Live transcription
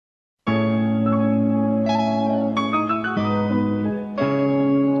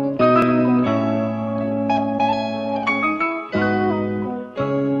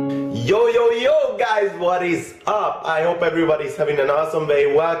What is up? I hope everybody's having an awesome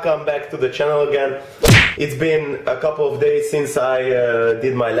day. Welcome back to the channel again. It's been a couple of days since I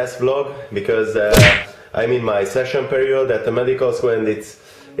did my last vlog because I'm in my session period at the medical school, and it's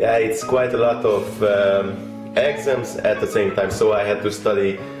quite a lot of exams at the same time, so I had to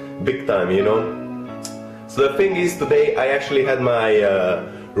study big time, you know. So the thing is, today I actually had my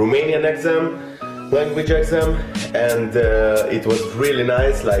Romanian language exam, and it was really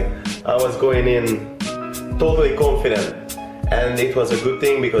nice. Like, I was going in totally confident, and it was a good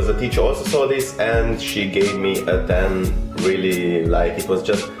thing because the teacher also saw this and she gave me a 10. Really, like, it was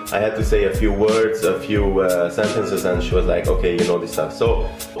just, I had to say a few words, a few sentences, and she was like, okay, you know this stuff. So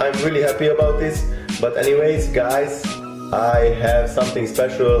I'm really happy about this. But anyways, guys, I have something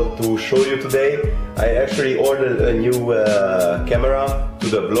special to show you today. I actually ordered a new camera to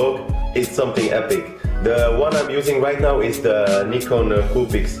the vlog. It's something epic. The one I'm using right now is the Nikon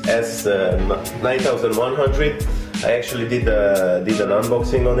Coolpix S9100. I actually did an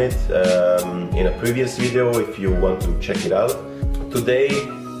unboxing on it in a previous video if you want to check it out. Today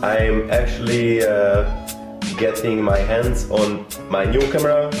I'm actually getting my hands on my new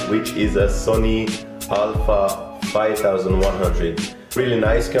camera, which is a Sony Alpha 5100. Really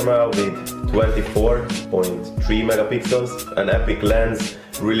nice camera with 24.3 megapixels, an epic lens,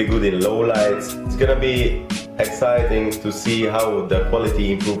 really good in low lights. It's gonna be exciting to see how the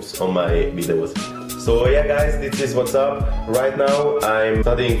quality improves on my videos. So yeah, guys, this is what's up. Right now I'm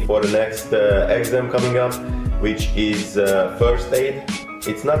studying for the next exam coming up, which is first aid.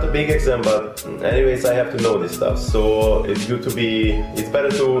 It's not a big exam, but anyways, I have to know this stuff. So it's good to be, it's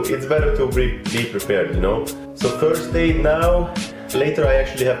better to be prepared, you know. So first aid now. Later I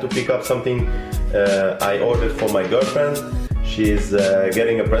actually have to pick up something I ordered for my girlfriend. She's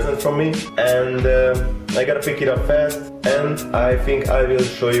getting a present from me, and I gotta pick it up fast, and I think I will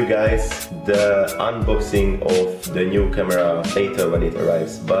show you guys the unboxing of the new camera later when it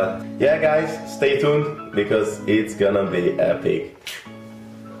arrives. But yeah, guys, stay tuned because it's gonna be epic.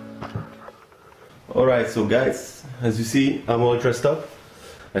 Alright, so guys, as you see, I'm all dressed up.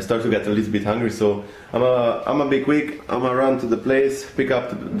 I start to get a little bit hungry, so I'm a bit quick. I'm gonna run to the place, pick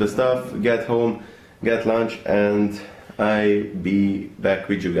up the stuff, get home, get lunch, and I'll be back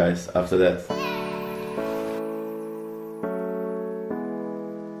with you guys after that.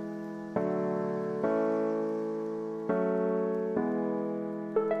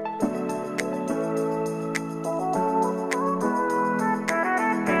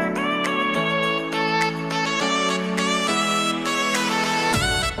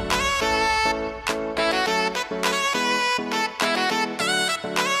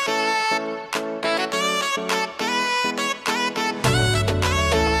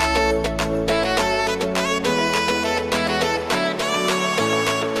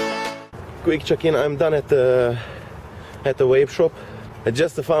 Quick check-in. I'm done at the vape shop.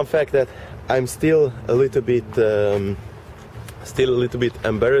 Just a fun fact that I'm still a little bit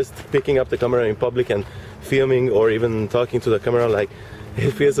embarrassed picking up the camera in public and filming or even talking to the camera. Like,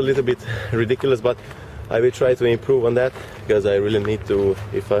 it feels a little bit ridiculous, but I will try to improve on that because I really need to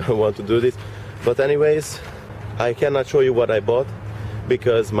if I want to do this. But anyways, I cannot show you what I bought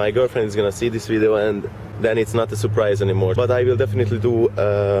because my girlfriend is gonna see this video, and then it's not a surprise anymore. But I will definitely do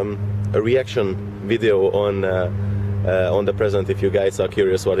a reaction video on the present if you guys are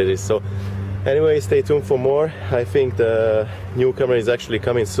curious what it is. So anyway, stay tuned for more. I think the new camera is actually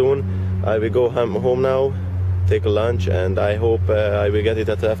coming soon. I will go home now, take a lunch, and I hope I will get it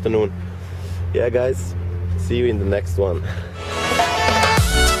at the afternoon. Yeah, guys, see you in the next one.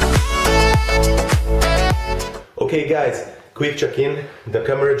 Okay, guys, quick check-in. The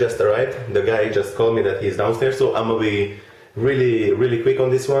camera just arrived. The guy just called me that he's downstairs, so I'm gonna be really quick on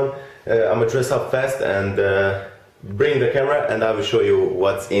this one. I'm gonna dress up fast and bring the camera, and I will show you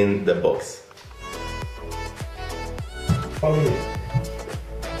what's in the box. Follow me.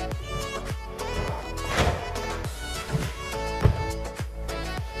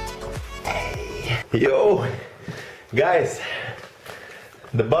 Hey. Yo, guys,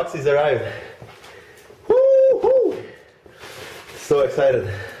 the box is arrived. Woo-hoo. So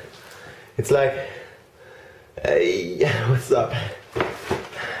excited. It's like, hey, what's up?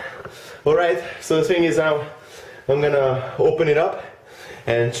 Alright, so the thing is now I'm gonna open it up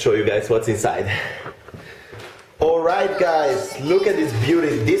and show you guys what's inside. Alright, guys, look at this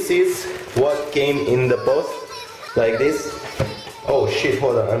beauty. This is what came in the post, like this. Oh shit,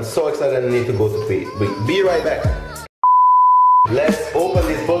 hold on, I'm so excited I need to go to pee. Be right back. Let's open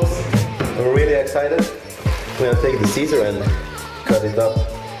this box. I'm really excited. I'm gonna take the scissor and cut it up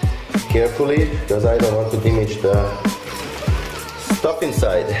carefully because I don't want to damage the stuff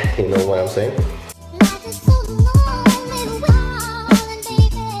inside, you know what I'm saying?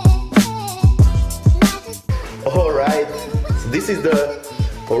 this is the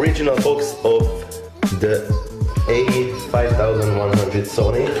original box of the A5100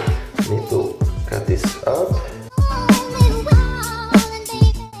 Sony. Need to cut this up.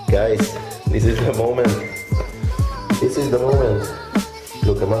 Guys, this is the moment. This is the moment.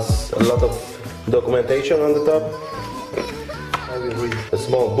 Look, a lot of documentation on the top. I will read a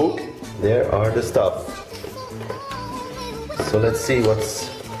small book. There are the stuff. So let's see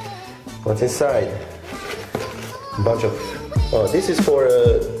what's inside. Bunch of, oh, this is for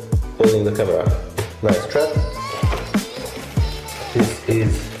holding the camera. Nice strap. This is,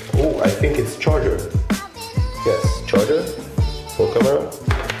 oh, I think it's charger. Yes, charger for camera.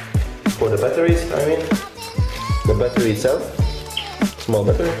 For the batteries, I mean, the battery itself, small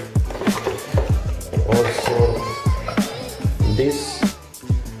battery. Also, this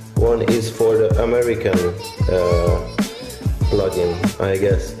one is for the American plug-in. I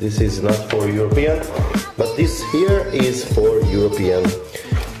guess this is not for European, but this here is for European.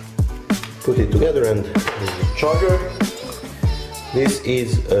 Put it together and charger. This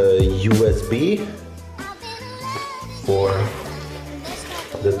is a USB for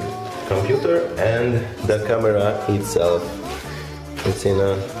the computer, and the camera itself. It's in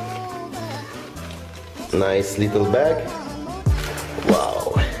a nice little bag.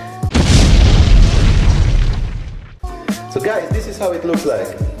 Wow. So guys, this is how it looks like.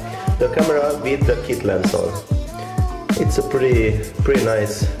 The camera with the kit lens on. It's a pretty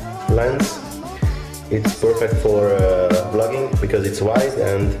nice lens. It's perfect for vlogging because it's wide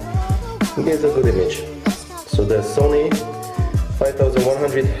and it gives a good image. So the Sony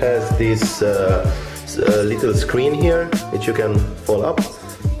 5100 has this little screen here which you can fold up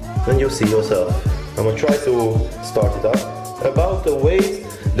and you see yourself. I'm gonna try to start it up. About the weight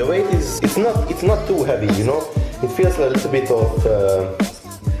is it's not too heavy, you know. It feels a little bit of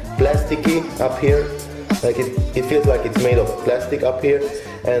plasticky up here, like it feels like it's made of plastic up here,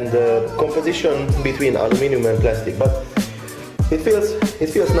 and composition between aluminum and plastic, but it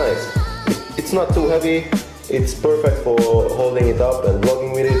feels nice. It's not too heavy. It's perfect for holding it up and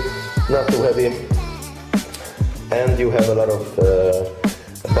vlogging with it. Not too heavy, and you have a lot of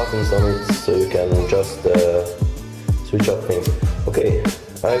buttons on it, so you can just switch up things. Okay,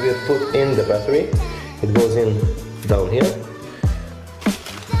 I will put in the battery. It goes in down here.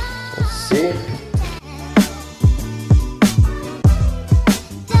 Let's see.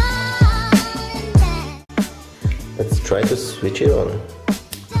 Let's try to switch it on.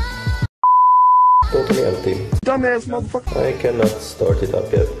 Totally empty. Dumbass motherfucker. I cannot start it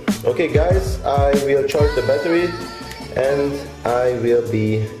up yet. Okay guys, I will charge the battery and I will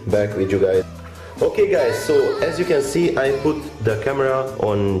be back with you guys. Okay guys, so as you can see, I put the camera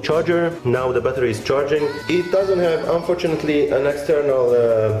on charger. Now the battery is charging. It doesn't have, unfortunately, an external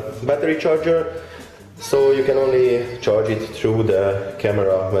battery charger, so you can only charge it through the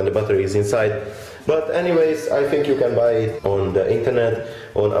camera when the battery is inside. But anyways, I think you can buy it on the internet,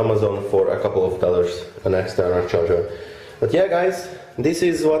 on Amazon, for a couple of dollars, an external charger. But yeah guys, this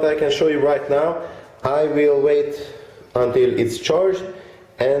is what I can show you right now. I will wait until it's charged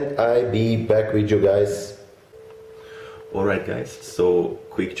and I'll be back with you guys. Alright guys, so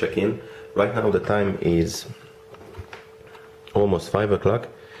quick check-in. Right now the time is almost 5 o'clock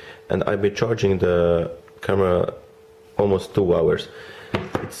and I've been charging the camera almost 2 hours.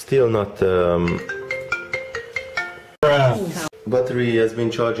 It's still not... Battery has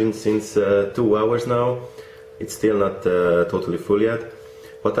been charging since 2 hours now. It's still not totally full yet.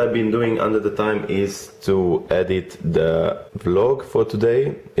 What I've been doing under the time is to edit the vlog for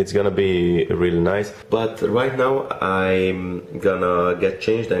today. It's gonna be really nice. But right now I'm gonna get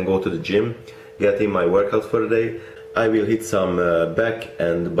changed and go to the gym, get in my workout for the day. I will hit some back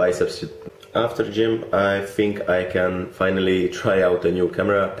and biceps. After the gym, I think I can finally try out a new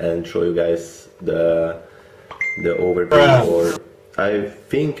camera and show you guys the overview, or I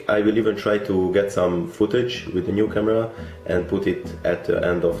think I will even try to get some footage with the new camera and put it at the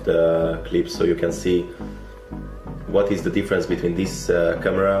end of the clip so you can see what is the difference between this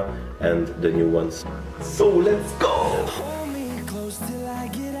camera and the new ones. So let's go!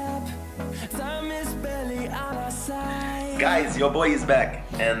 Guys, your boy is back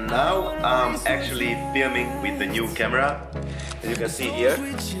and now I'm actually filming with the new camera, as you can see here.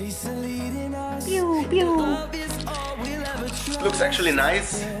 Pew, pew. Looks actually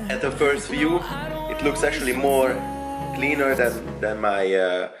nice at the first view. It looks actually more cleaner than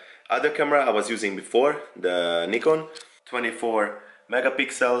my other camera I was using before, the Nikon. 24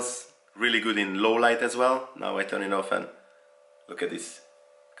 megapixels, really good in low light as well. Now I turn it off and look at this,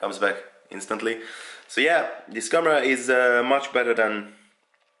 comes back instantly. So yeah, this camera is much better than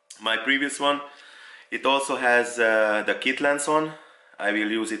my previous one. It also has the kit lens on. I will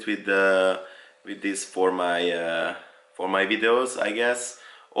use it with this for my videos, I guess.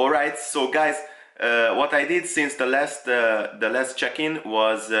 Alright, so guys, what I did since the last check-in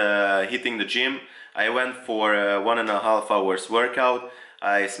was hitting the gym. I went for 1.5 hours workout.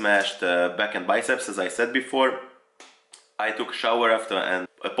 I smashed back and biceps, as I said before. I took a shower after and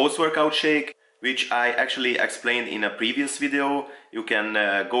a post-workout shake, which I actually explained in a previous video. You can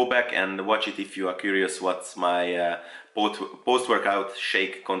go back and watch it if you are curious what's my post-workout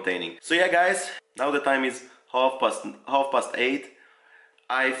shake containing. So yeah guys, now the time is half past 8.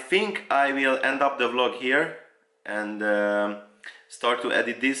 I think I will end up the vlog here and start to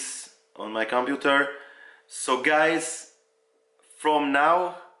edit this on my computer. So guys, from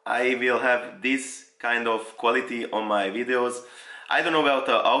now I will have this kind of quality on my videos. I don't know about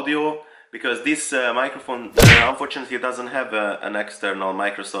the audio, because this microphone unfortunately doesn't have an external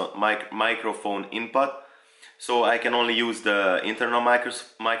microphone input, so I can only use the internal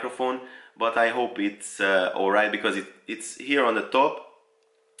microphone, but I hope it's alright, because it's here on the top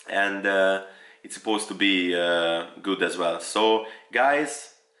and it's supposed to be good as well. So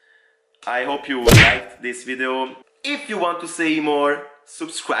guys, I hope you liked this video. If you want to see more,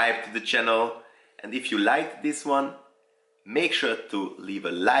 subscribe to the channel, and if you liked this one, make sure to leave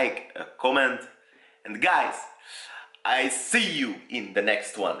a like, a comment, and guys, I see you in the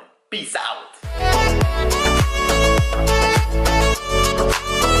next one. Peace out!